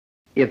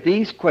if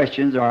these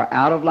questions are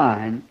out of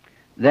line,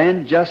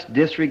 then just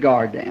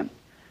disregard them.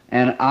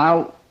 And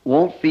I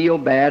won't feel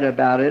bad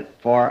about it,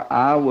 for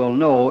I will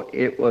know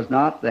it was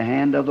not the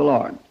hand of the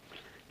Lord.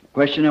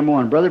 Question number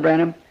 1. Brother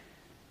Branham,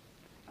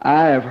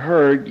 I have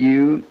heard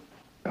you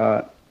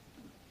that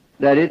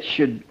it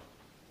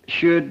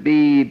should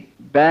be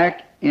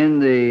back in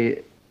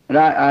the...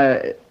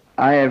 I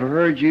have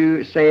heard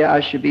you say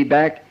I should be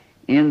back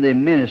in the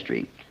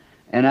ministry,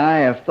 and I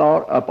have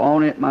thought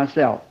upon it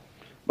myself,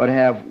 but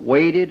have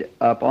waited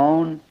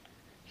upon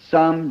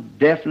some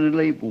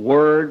definitely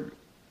word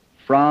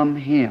from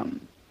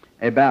him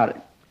about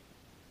it.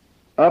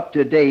 Up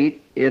to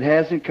date, it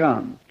hasn't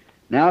come.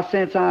 Now,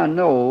 since I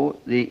know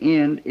the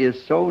end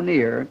is so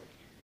near,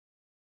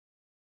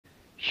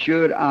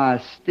 should I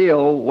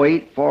still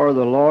wait for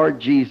the Lord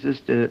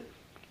Jesus to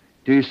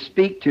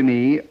speak to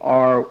me,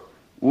 or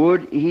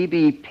would he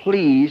be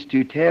pleased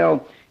to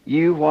tell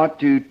you what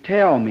to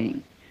tell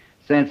me,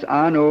 since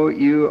I know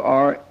you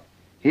are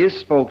his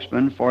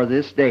spokesman for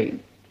this day?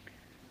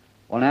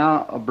 Well,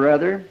 now,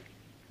 brother,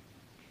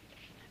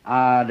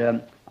 I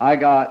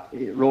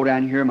wrote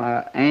down here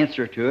my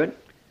answer to it.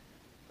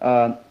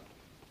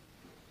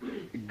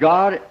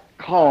 God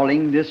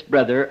calling this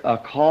brother a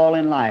call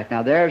in life.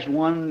 Now, there's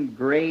one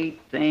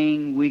great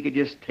thing. We could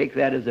just take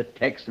that as a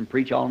text and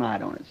preach all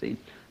night on it, see?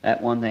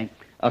 That one thing.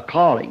 A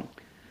calling.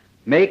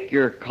 Make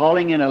your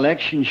calling and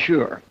election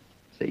sure,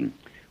 see?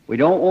 We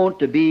don't want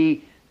to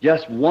be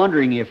just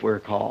wondering if we're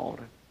called.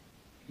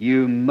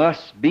 You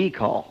must be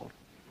called,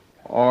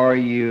 or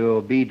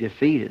you'll be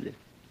defeated.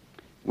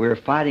 We're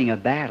fighting a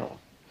battle,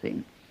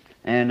 see?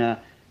 And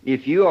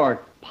if you are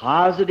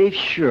positive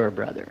sure,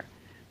 brother,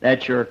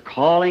 that your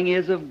calling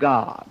is of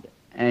God,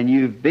 and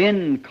you've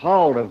been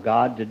called of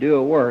God to do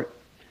a work,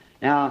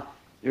 now,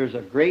 there's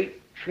a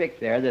great trick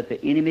there that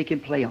the enemy can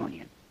play on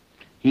you.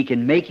 He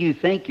can make you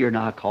think you're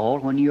not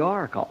called when you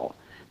are called.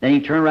 Then he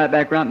turn right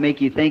back around and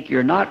make you think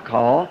you're not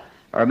called,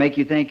 or make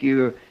you think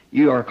you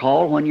are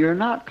called when you're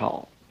not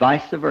called.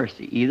 Vice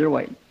versa, either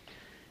way.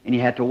 And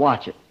you have to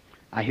watch it.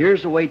 Now,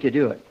 here's the way to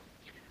do it.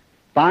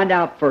 Find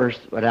out first,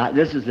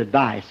 this is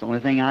advice. The only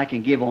thing I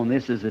can give on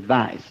this is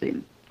advice,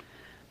 see?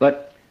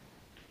 But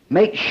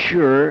make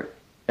sure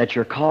that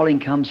your calling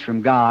comes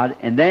from God,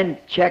 and then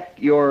check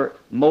your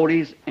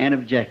motives and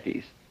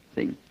objectives,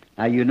 see?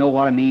 Now, you know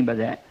what I mean by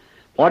that.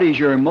 What is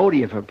your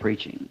motive for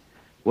preaching?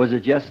 Was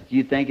it just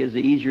you think it's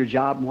an easier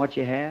job than what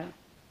you have?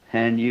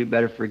 And you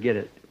better forget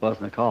it. It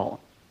wasn't a call.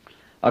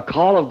 A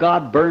call of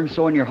God burns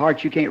so in your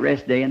heart you can't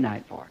rest day and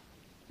night for it.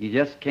 You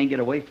just can't get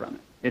away from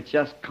it. It's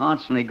just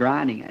constantly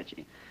grinding at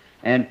you.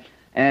 And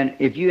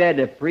if you had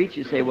to preach,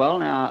 you say, well,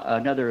 now,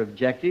 another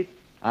objective,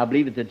 I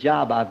believe it's a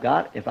job I've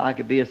got. If I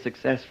could be a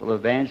successful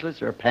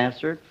evangelist or a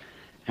pastor,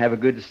 have a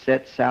good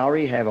set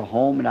salary, have a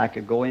home that I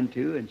could go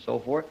into and so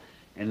forth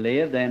and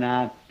live, then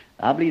I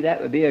believe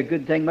that would be a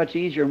good thing, much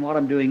easier than what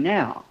I'm doing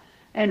now.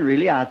 And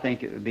really, I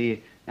think it would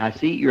be... Now,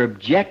 see, your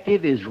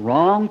objective is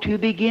wrong to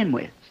begin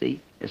with. See?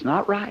 It's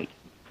not right.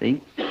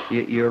 See?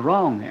 You're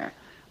wrong there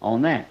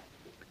on that.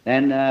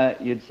 Then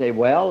you'd say,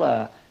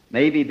 well,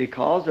 maybe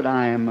because that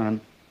I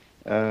am...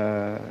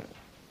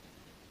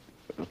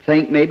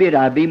 think maybe that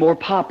I'd be more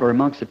popular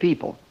amongst the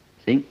people.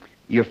 See?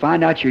 You'll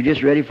find out you're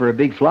just ready for a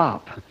big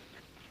flop.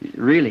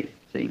 Really.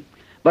 See?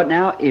 But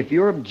now, if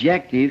your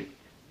objective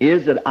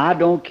is that I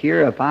don't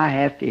care if I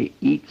have to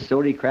eat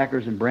soda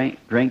crackers and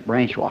drink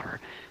branch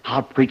water,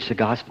 I'll preach the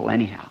gospel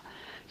anyhow.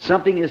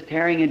 Something is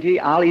tearing into you,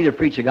 I'll either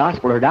preach the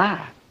gospel or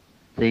die.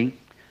 See?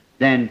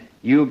 Then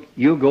you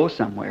go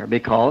somewhere,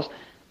 because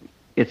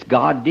it's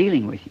God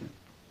dealing with you.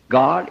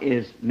 God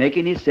is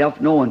making himself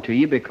known to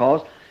you,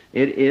 because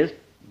it is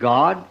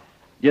God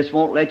just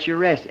won't let you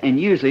rest. And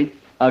usually,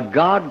 a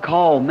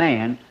God-called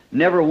man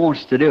never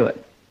wants to do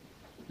it.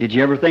 Did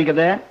you ever think of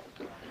that?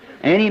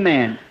 Any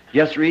man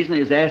just recently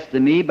was asked to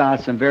me by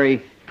some very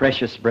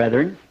precious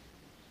brethren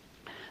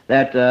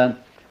that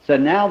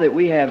said, now that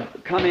we have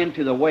come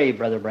into the way,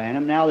 Brother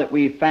Branham, now that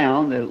we've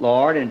found the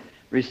Lord and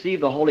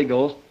received the Holy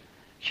Ghost,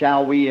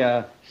 shall we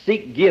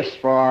seek gifts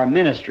for our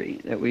ministry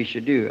that we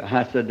should do?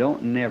 I said,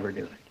 don't never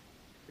do it.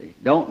 See?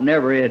 Don't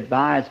never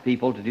advise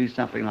people to do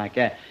something like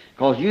that.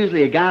 Because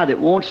usually a guy that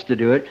wants to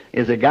do it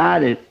is a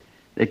guy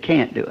that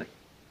can't do it.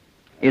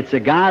 It's a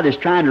guy that's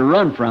trying to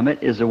run from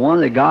it is the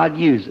one that God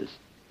uses.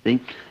 See?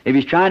 If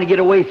he's trying to get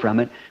away from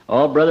it,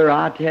 oh, brother,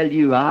 I tell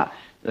you,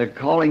 the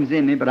calling's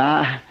in me, but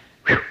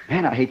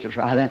man, I hate to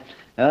try that.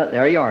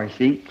 There you are,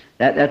 see?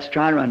 That's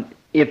trying to run.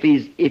 If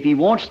he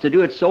wants to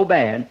do it so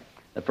bad,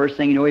 the first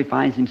thing you know, he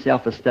finds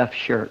himself a stuffed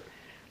shirt.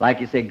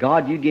 Like you say,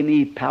 God, you give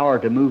me power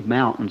to move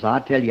mountains. I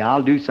tell you,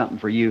 I'll do something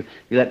for you.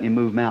 You let me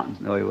move mountains.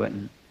 No, he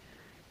wouldn't.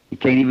 He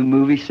can't even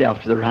move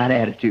himself to the right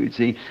attitude,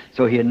 see?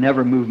 So he'd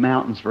never move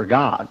mountains for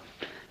God.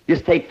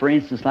 Just take, for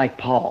instance, like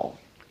Paul.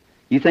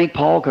 You think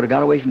Paul could have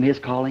got away from his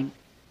calling?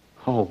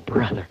 Oh,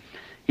 brother.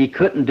 He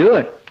couldn't do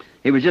it.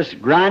 It was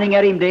just grinding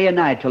at him day and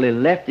night till he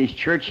left his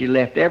church. He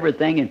left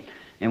everything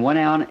and went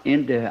out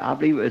into, I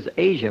believe it was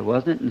Asia,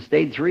 wasn't it? And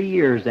stayed 3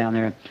 years down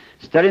there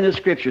studying the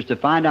Scriptures to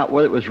find out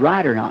whether it was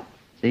right or not.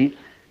 See?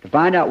 to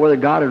find out whether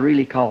God has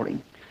really called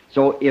him.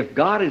 So if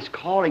God is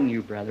calling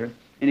you, brother,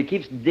 and it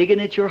keeps digging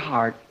at your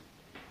heart,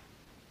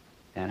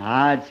 and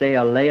I'd say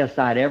lay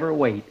aside every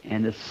weight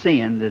and the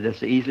sin that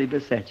is easily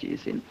besets you.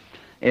 See?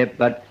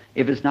 But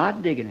if it's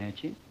not digging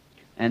at you,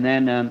 and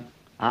then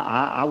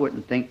I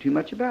wouldn't think too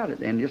much about it,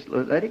 and just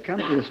let it come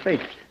to his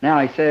faith. Now,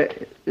 I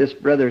said, this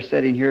brother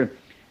sitting here,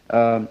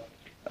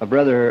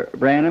 Brother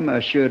Branham,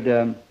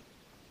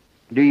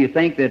 do you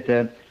think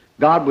that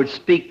God would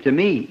speak to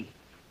me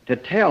to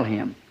tell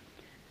him?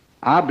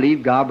 I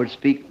believe God would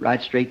speak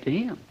right straight to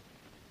him.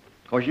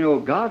 Because, you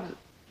know,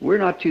 we're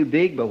not too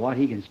big, but what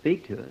he can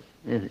speak to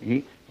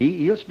us.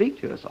 He'll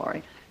speak to us, all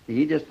right.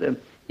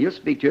 He'll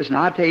speak to us. And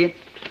I'll tell you,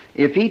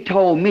 if he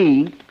told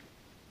me,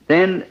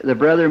 then the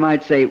brother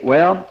might say,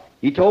 well,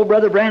 he told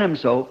Brother Branham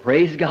so,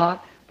 praise God.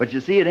 But you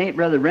see, it ain't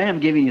Brother Branham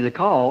giving you the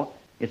call.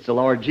 It's the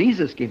Lord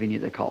Jesus giving you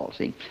the call,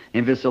 see.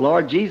 And if it's the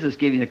Lord Jesus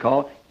giving you the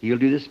call, he'll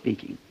do the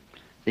speaking.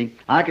 See,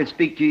 I could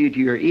speak to you to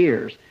your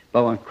ears,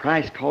 but when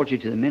Christ called you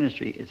to the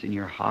ministry, it's in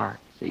your heart,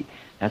 see.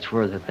 That's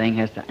where the thing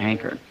has to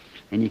anchor,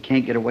 and you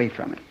can't get away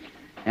from it.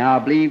 Now, I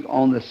believe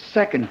on the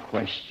second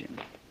question.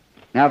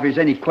 Now, if there's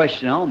any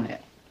question on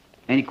that,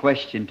 any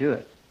question to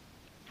it,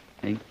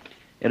 see,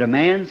 that a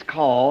man's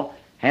call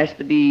has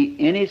to be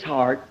in his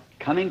heart,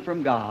 coming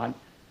from God,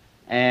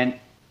 and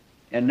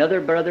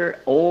another brother,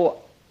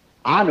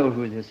 I know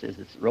who this is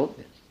that wrote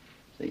this,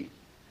 see.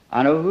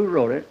 I know who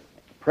wrote it,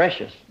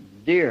 precious,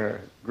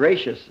 dear,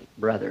 gracious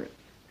brother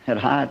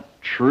that I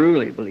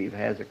truly believe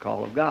has a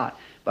call of God.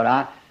 But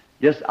I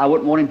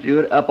wouldn't want him to do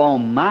it up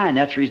on mine.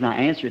 That's the reason I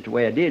answered it the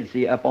way I did.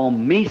 See, up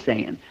on me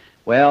saying,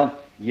 well,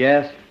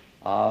 yes,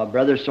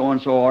 brother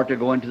so-and-so ought to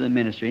go into the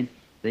ministry.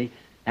 See,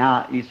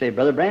 now you say,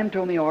 Brother Branham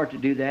told me I ought to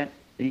do that.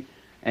 See,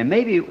 and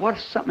maybe what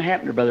if something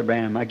happened to Brother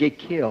Branham? I get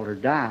killed or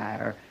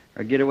die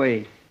or get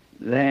away.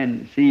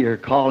 Then, see, your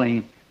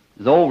calling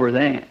is over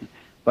then.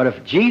 But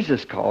if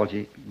Jesus calls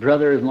you,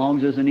 brother, as long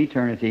as there's an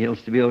eternity, it'll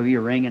still be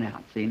ringing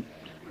out, see?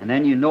 And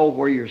then you know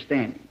where you're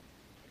standing.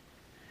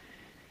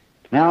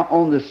 Now,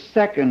 on the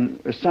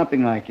second,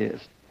 something like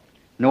this.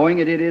 Knowing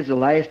that it is the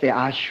last day,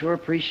 I sure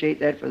appreciate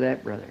that for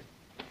that brother.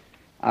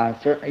 I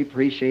certainly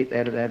appreciate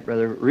that of that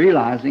brother,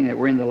 realizing that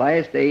we're in the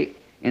last day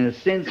in the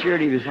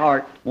sincerity of his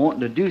heart,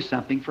 wanting to do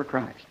something for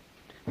Christ.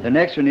 The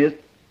next one is,